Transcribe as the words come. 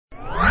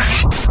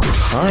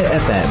High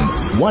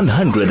FM,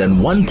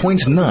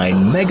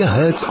 101.9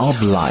 megahertz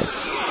of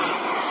life.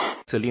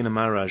 Selina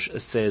Maraj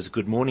says,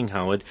 good morning,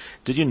 Howard.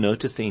 Did you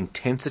notice the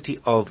intensity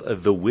of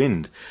the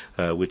wind,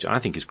 which I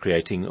think is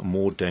creating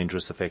more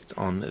dangerous effects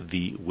on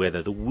the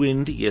weather? The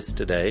wind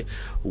yesterday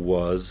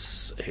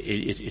was,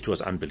 it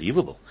was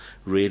unbelievable.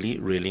 Really,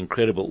 really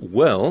incredible.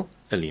 Well,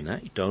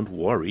 Alina, don't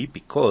worry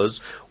because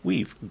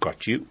we've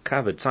got you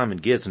covered. Simon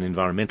Gear is an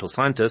environmental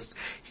scientist.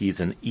 He's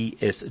an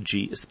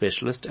ESG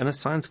specialist and a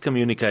science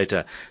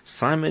communicator.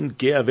 Simon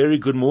Gear, very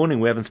good morning.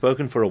 We haven't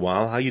spoken for a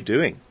while. How are you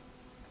doing?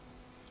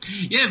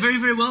 Yeah, very,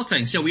 very well,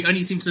 thanks. Yeah, we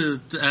only seem to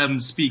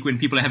speak when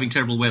people are having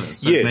terrible weather.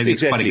 So yes, maybe exactly.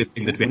 It's quite a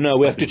good thing that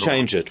we have to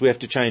change it. We have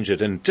to change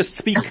it and just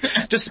speak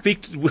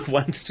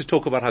once to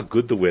talk about how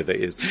good the weather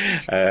is.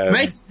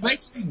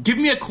 Mate, give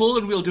me a call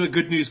and we'll do a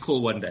good news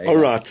call one day. All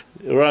right,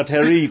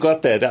 Harry, you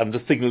got that. I'm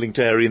just signaling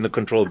to Harry in the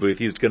control booth.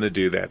 He's going to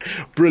do that.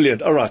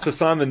 Brilliant. All right, so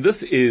Simon,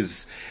 this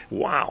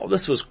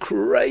was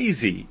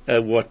crazy.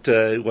 What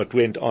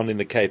went on in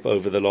the Cape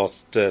over the last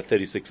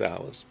 36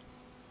 hours.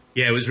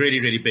 Yeah, it was really,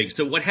 really big.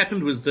 So what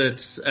happened was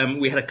that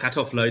we had a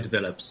cutoff low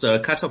develop. So a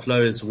cutoff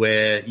low is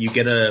where you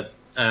get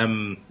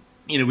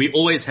we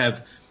always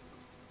have,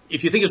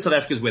 if you think of South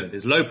Africa's weather,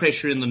 there's low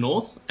pressure in the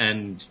north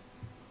and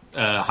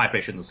high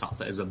pressure in the south.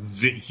 That is a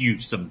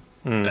huge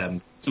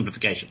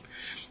simplification.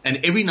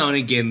 And every now and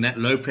again, that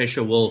low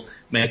pressure will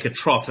make a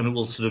trough and it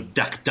will sort of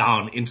duck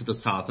down into the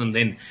south and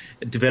then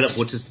develop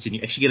vorticity, and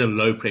you actually get a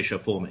low pressure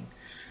forming.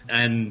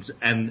 And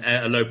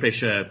a low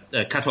pressure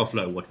cutoff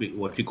low, what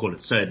we call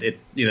it. So the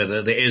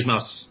air is now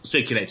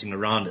circulating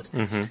around it,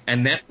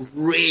 and that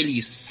really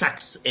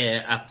sucks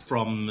air up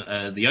from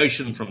the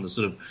ocean, from the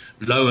sort of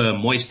lower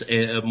moister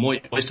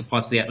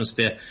parts of the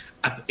atmosphere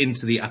up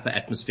into the upper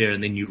atmosphere,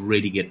 and then you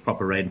really get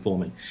proper rain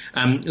forming.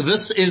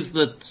 This is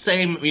the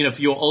same,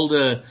 for your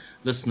older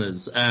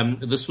listeners.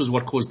 This was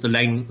what caused the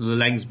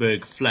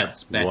Langsberg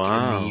floods back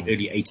in the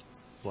early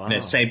 80s. Wow.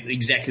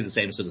 Exactly the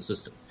same sort of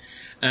system.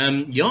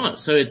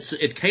 So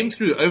it came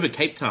through over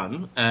Cape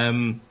Town,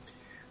 2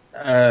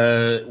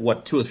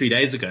 or 3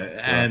 days ago,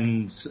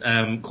 and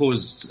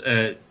caused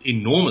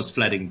enormous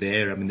flooding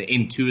there. I mean, the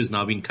N2 has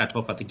now been cut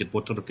off, I think, at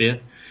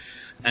Botorofeer.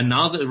 And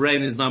now the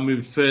rain has now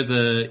moved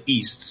further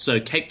east. So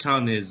Cape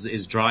Town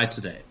is dry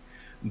today,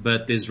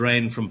 but there's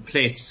rain from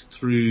Plet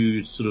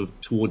through sort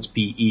of towards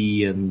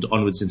PE and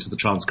onwards into the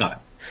Transkei.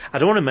 I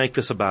don't want to make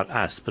this about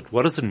us, but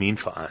what does it mean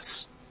for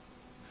us?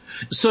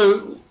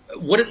 So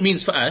what it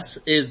means for us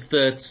is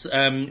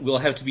that we'll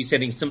have to be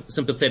sending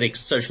sympathetic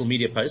social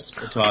media posts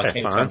to our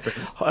Cape Town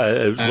friends.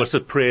 What's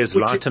it? Prayers,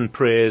 light and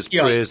prayers,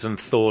 prayers and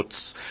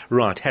thoughts.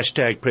 Right,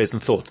 hashtag prayers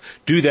and thoughts.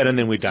 Do that and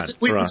then we're done.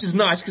 Which is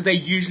nice because they're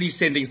usually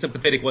sending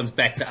sympathetic ones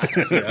back to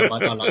us,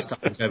 about our lifestyle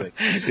in Joburg.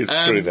 It's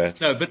true that.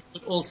 No, but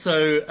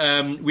also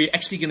we're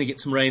actually going to get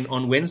some rain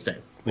on Wednesday,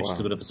 which is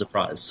a bit of a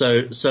surprise.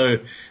 So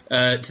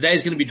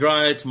today's going to be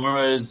dry.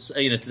 Tomorrow's,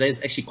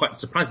 today's actually quite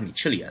surprisingly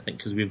chilly, I think,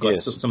 because we've got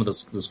some of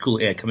this cool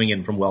air coming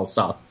in from well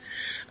south.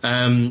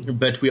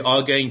 But we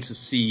are going to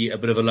see a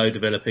bit of a low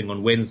developing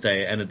on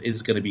Wednesday, and it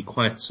is going to be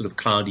quite sort of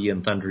cloudy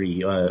and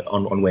thundery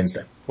on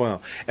Wednesday.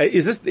 Wow.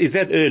 Is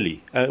that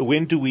early?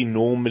 When do we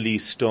normally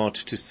start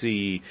to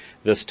see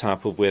this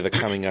type of weather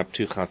coming up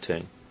to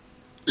Gauteng?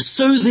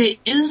 So there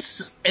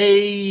is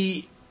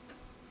a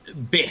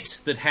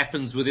bet that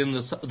happens within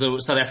the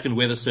South African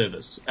Weather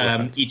Service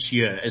each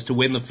year as to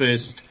when the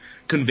first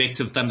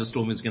convective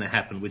thunderstorm is going to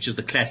happen, which is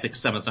the classic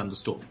summer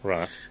thunderstorm.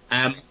 Right.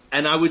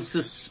 And I would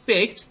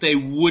suspect they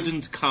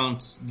wouldn't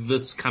count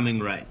this coming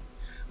rain.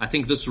 I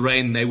think this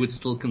rain they would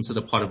still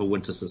consider part of a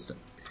winter system.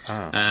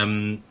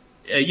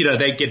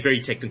 They get very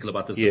technical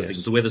about this sort of thing.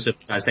 The Weather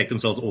Service guys take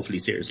themselves awfully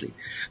seriously.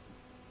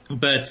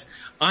 But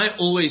I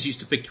always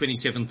used to pick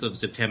 27th of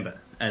September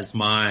as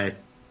my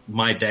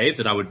day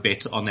that I would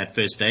bet on that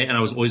first day, and I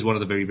was always one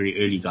of the very,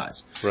 very early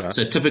guys. Right.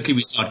 So typically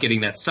we start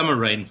getting that summer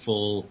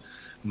rainfall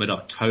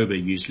mid-October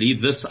usually.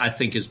 This, I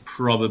think, is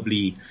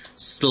probably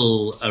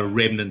still a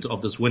remnant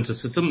of this winter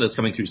system that's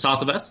coming through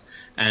south of us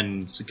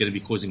and it's going to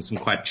be causing some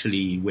quite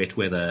chilly, wet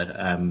weather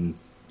over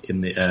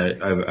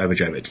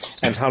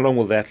Joburg. And how long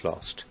will that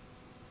last?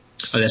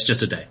 Oh, that's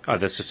just a day. Oh,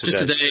 that's just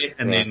a day.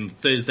 And then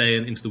Thursday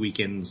and into the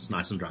weekends,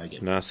 nice and dry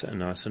again. Nice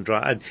and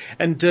dry.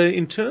 And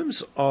in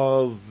terms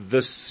of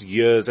this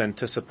year's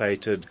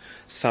anticipated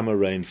summer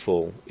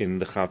rainfall in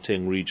the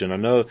Gauteng region, I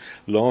know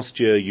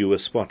last year you were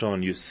spot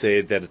on. You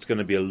said that it's going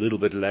to be a little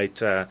bit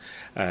later,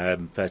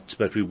 but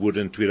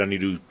we'd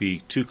only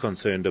be too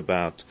concerned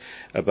about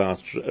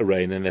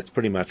rain, and that's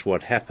pretty much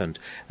what happened.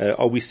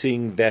 Are we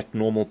seeing that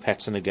normal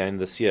pattern again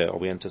this year? Are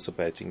we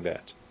anticipating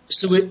that?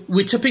 So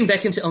we're tipping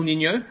back into El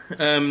Nino,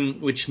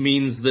 which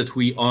means that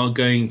we are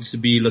going to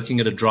be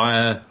looking at a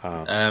drier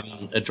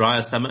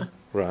summer.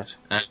 Right.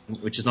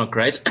 Which is not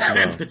great. No.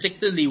 And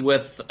particularly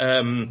with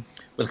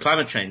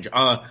climate change.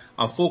 Our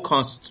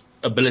forecast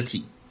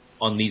ability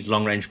on these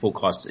long range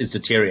forecasts is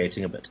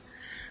deteriorating a bit.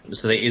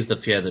 So there is the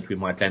fear that we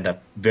might end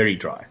up very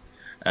dry.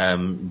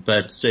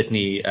 But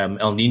certainly,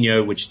 El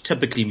Nino, which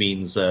typically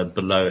means,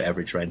 below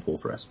average rainfall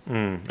for us.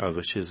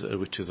 Which is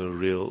a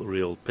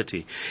real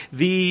pity.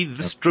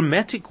 This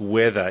dramatic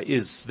weather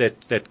is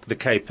that the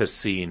Cape has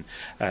seen.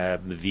 I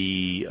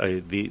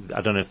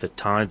don't know if the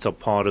tides are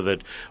part of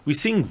it. We're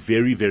seeing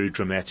very, very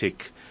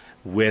dramatic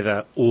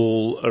weather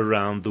all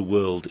around the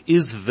world.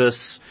 Is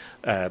this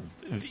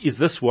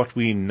what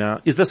we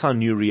now, is this our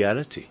new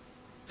reality?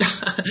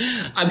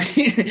 I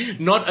mean,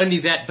 not only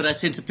that, but I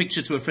sent a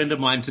picture to a friend of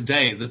mine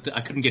today that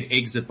I couldn't get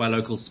eggs at my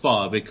local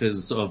spa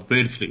because of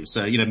bird flu.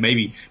 So,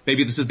 maybe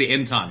this is the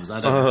end times. I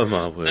don't know. Oh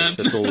my word.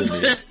 That's all we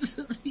need.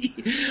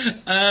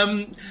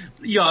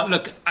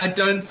 Look, I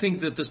don't think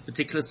that this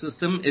particular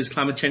system is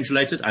climate change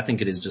related. I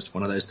think it is just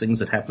one of those things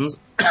that happens.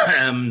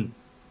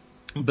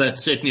 But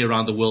certainly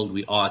around the world,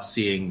 we are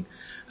seeing,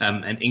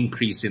 an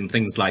increase in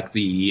things like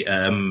the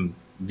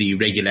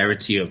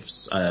regularity of,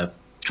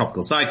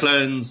 tropical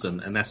cyclones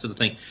and that sort of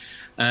thing.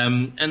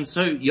 And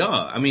so,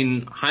 I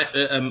mean,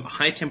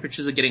 high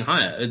temperatures are getting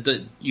higher.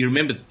 You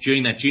remember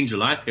during that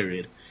June-July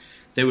period,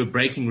 they were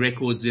breaking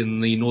records in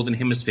the Northern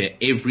Hemisphere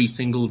every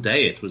single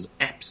day. It was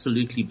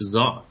absolutely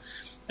bizarre.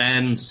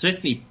 And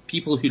certainly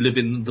people who live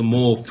in the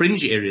more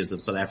fringe areas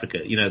of South Africa,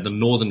 the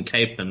Northern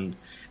Cape and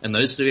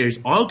those sort of areas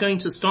are going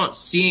to start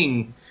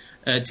seeing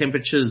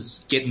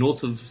temperatures get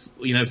north of,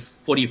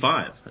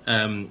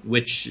 45,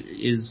 which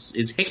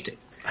is hectic.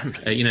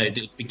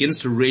 It begins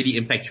to really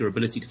impact your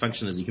ability to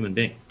function as a human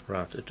being.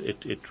 Right,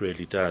 it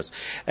really does,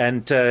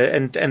 and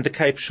the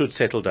Cape should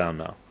settle down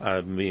now.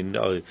 I mean,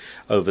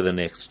 over the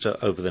next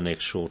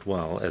short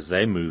while as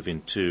they move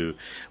into,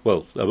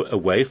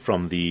 away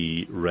from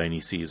the rainy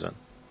season.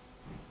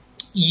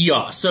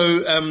 Yeah,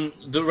 so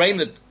the rain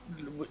that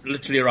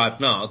literally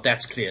arrived now,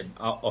 that's cleared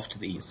off to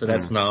the east. So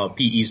that's now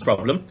PE's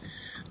problem.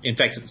 In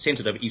fact, it's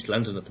centered over East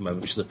London at the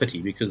moment, which is a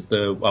pity because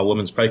our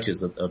women's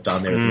proteas are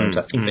down there at the moment.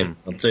 I think they're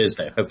on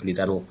Thursday. Hopefully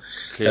that'll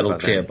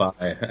clear by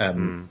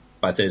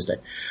Thursday.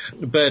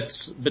 But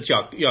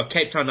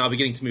Cape Town now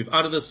beginning to move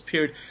out of this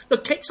period.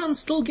 Look, Cape Town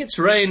still gets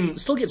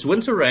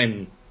winter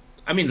rain.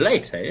 I mean,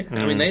 late, eh?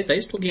 I mean, they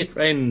still get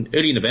rain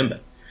early November.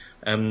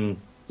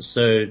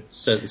 So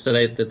they've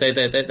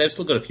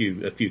still got a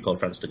few cold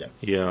fronts to go.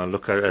 Yeah,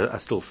 look, I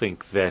still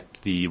think that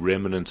the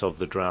remnant of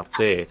the drought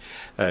there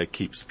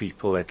keeps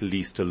people at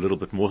least a little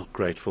bit more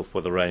grateful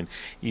for the rain,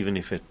 even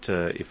if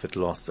it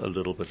lasts a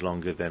little bit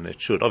longer than it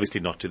should.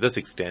 Obviously not to this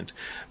extent,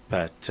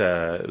 but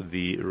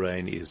the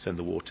rain is and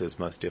the water is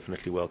most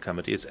definitely welcome.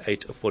 It is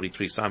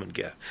 8:43. Simon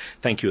Gear,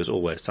 thank you as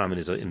always. Simon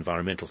is an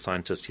environmental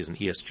scientist. He's an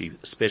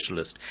ESG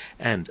specialist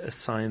and a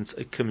science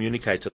communicator.